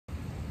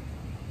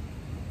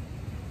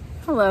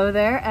Hello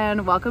there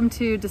and welcome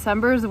to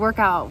December's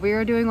workout. We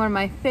are doing one of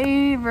my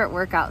favorite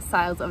workout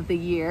styles of the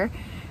year,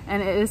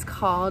 and it is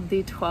called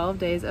the 12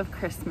 Days of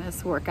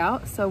Christmas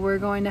workout. So we're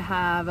going to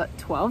have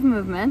 12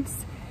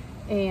 movements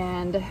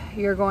and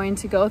you're going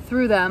to go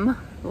through them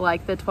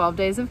like the 12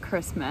 days of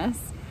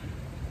Christmas.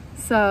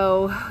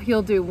 So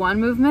you'll do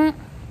one movement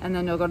and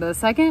then you'll go to the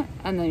second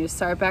and then you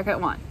start back at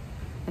one.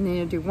 And then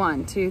you'll do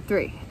 1, 2,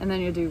 3, and then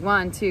you'll do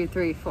 1, 2,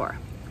 3, 4,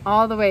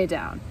 all the way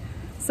down.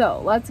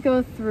 So let's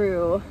go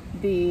through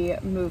the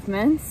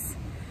movements.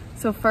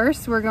 So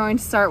first we're going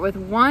to start with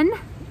one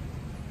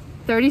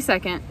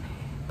 30-second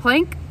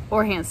plank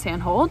or handstand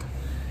hold.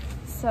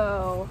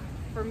 So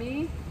for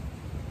me,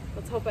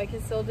 let's hope I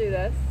can still do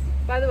this.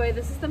 By the way,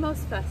 this is the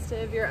most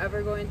festive you're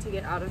ever going to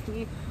get out of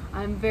me.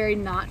 I'm a very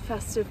not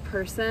festive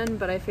person,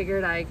 but I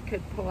figured I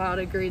could pull out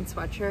a green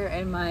sweatshirt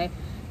and my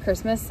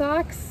Christmas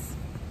socks.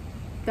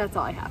 That's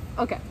all I have.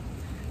 Okay.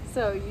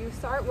 So you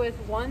start with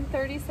one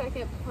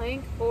 30-second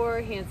plank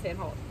or handstand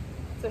hold.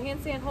 So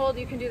handstand hold,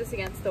 you can do this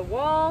against the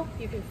wall,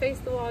 you can face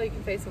the wall, you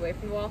can face away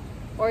from the wall,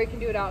 or you can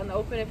do it out in the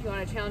open if you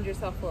want to challenge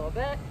yourself a little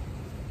bit.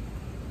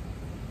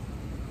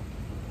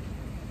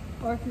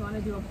 Or if you want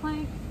to do a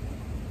plank,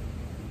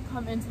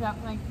 come into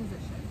that plank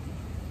position.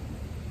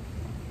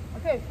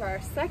 Okay, for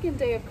our second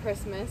day of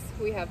Christmas,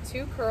 we have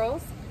 2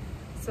 curls.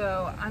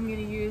 So I'm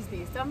going to use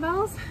these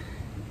dumbbells,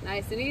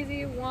 nice and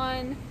easy,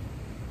 1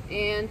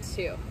 and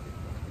 2.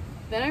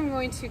 Then I'm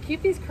going to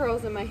keep these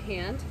curls in my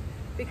hand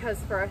because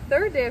for our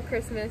third day of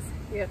Christmas,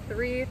 we have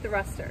 3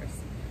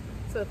 thrusters.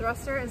 So a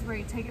thruster is where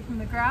you take it from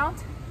the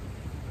ground,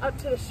 up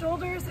to the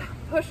shoulders,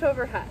 push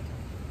overhead.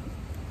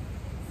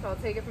 So I'll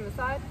take it from the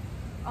side,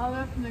 all the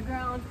way from the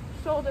ground,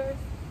 shoulders,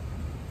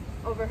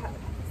 overhead.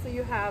 So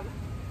you have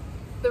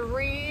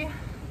 3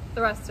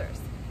 thrusters.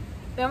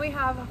 Then we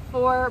have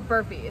 4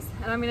 burpees.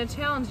 And I'm gonna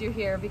challenge you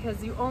here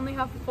because you only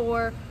have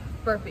 4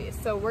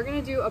 burpees. So we're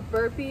gonna do a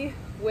burpee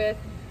with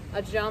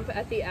a jump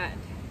at the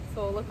end.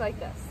 So it'll look like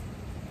this.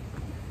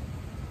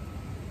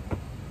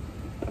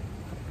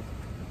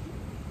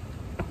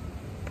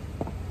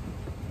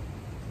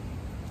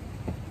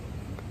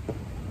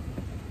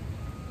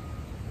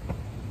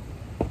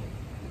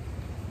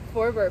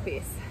 Four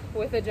burpees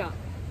with a jump.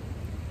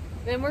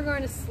 Then we're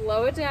going to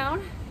slow it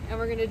down and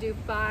we're going to do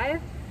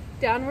 5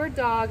 downward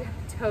dog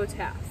toe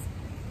taps.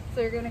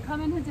 So you're going to come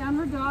into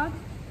downward dog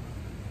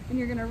and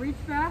you're going to reach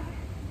back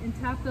and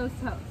tap those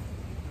toes.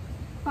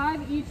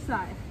 5 each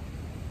side.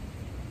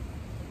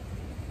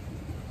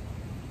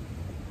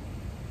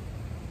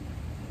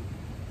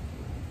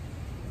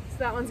 So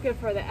that one's good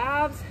for the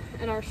abs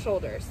and our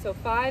shoulders. So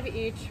 5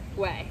 each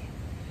way.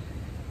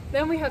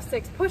 Then we have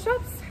 6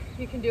 push-ups.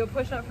 You can do a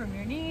push-up from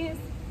your knees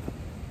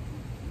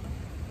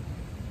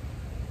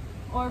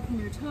or from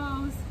your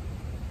toes.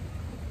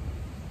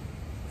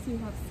 So you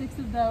have 6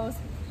 of those.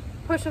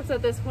 Push-ups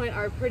at this point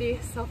are pretty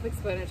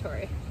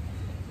self-explanatory.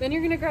 Then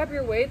you're gonna grab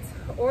your weights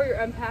or your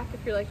impact.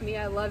 If you're like me,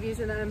 I love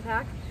using that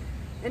impact.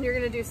 And you're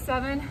gonna do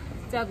 7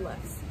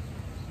 deadlifts.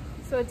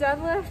 So a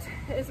deadlift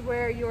is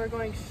where you are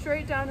going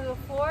straight down to the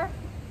floor,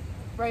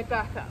 right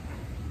back up.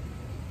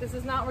 This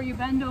is not where you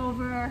bend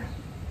over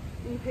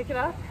and you pick it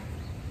up.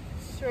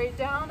 Straight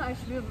down, I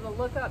should be able to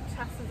look up,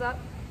 chest is up.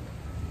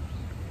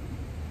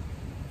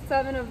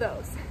 7 of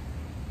those.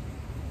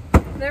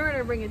 Then we're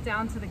gonna bring it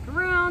down to the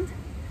ground.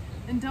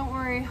 And don't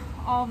worry,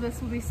 all of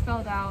this will be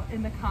spelled out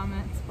in the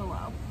comments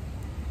below.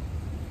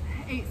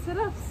 8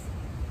 sit-ups.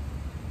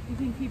 You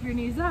can keep your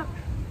knees up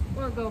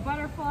or go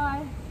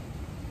butterfly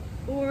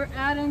or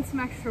add in some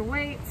extra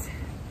weight.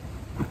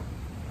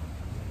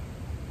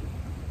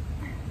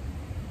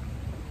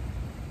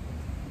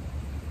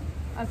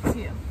 Up to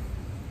you.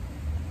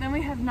 Then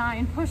we have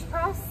 9 push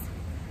press.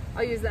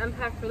 I'll use the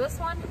impact for this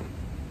one.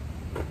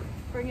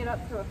 Bring it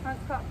up to a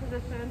front squat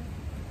position.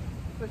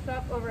 Push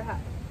up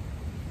overhead.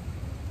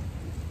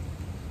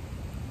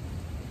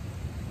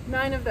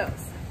 9 of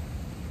those.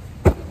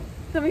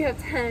 Then we have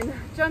 10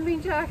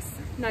 jumping jacks,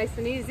 nice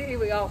and easy.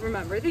 We all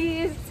remember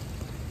these.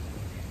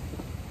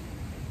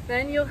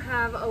 Then you'll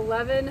have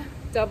 11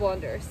 double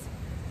unders.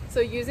 So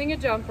using a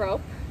jump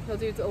rope, you'll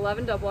do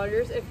 11 double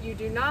unders. If you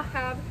do not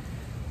have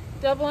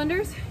double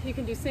unders, you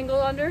can do single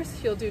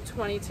unders. You'll do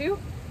 22,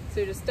 so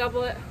you just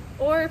double it.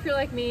 Or if you're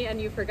like me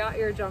and you forgot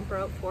your jump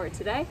rope for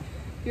today,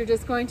 you're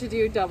just going to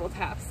do double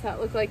taps that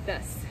look like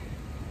this.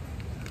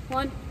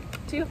 1,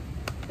 2,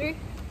 3,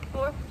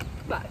 4,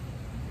 5,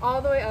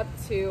 all the way up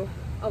to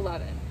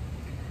 11.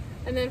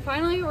 And then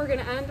finally, we're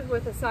gonna end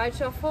with a side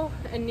shuffle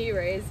and knee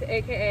raise,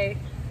 AKA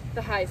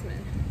the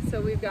Heisman.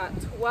 So we've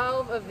got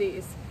 12 of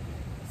these,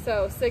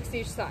 so 6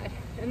 each side.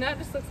 And that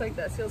just looks like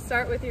this. You'll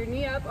start with your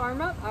knee up,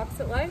 arm up,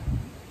 opposite leg,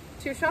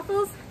 2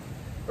 shuffles,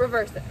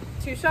 reverse it.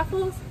 2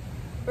 shuffles,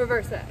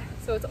 reverse it.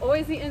 So it's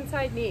always the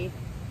inside knee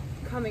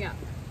coming up.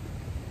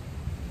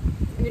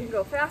 And you can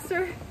go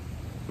faster,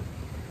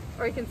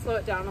 or you can slow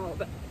it down a little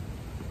bit.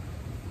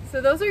 So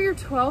those are your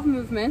 12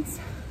 movements.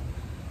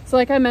 So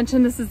like I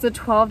mentioned, this is the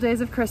 12 days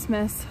of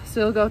Christmas.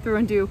 So you'll go through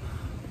and do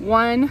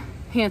 1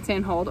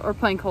 handstand hold or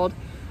plank hold,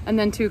 and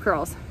then 2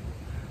 curls.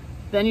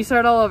 Then you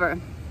start all over.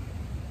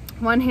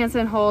 1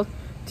 handstand hold,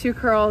 2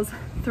 curls,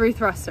 3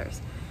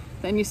 thrusters.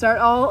 Then you start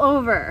all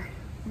over.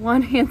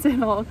 1 handstand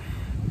hold,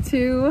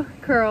 2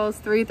 curls,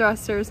 3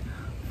 thrusters,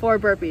 4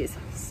 burpees.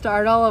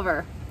 Start all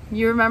over.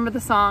 You remember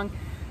the song,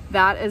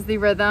 that is the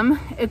rhythm.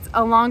 It's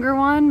a longer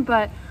one,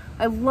 but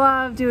I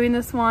love doing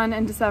this one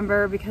in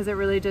December because it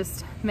really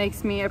just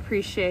makes me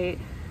appreciate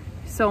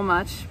so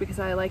much, because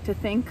I like to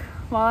think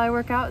while I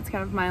work out. It's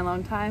kind of my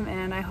alone time,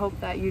 and I hope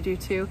that you do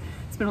too.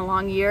 It's been a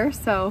long year,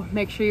 so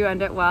make sure you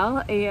end it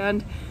well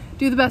and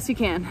do the best you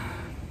can.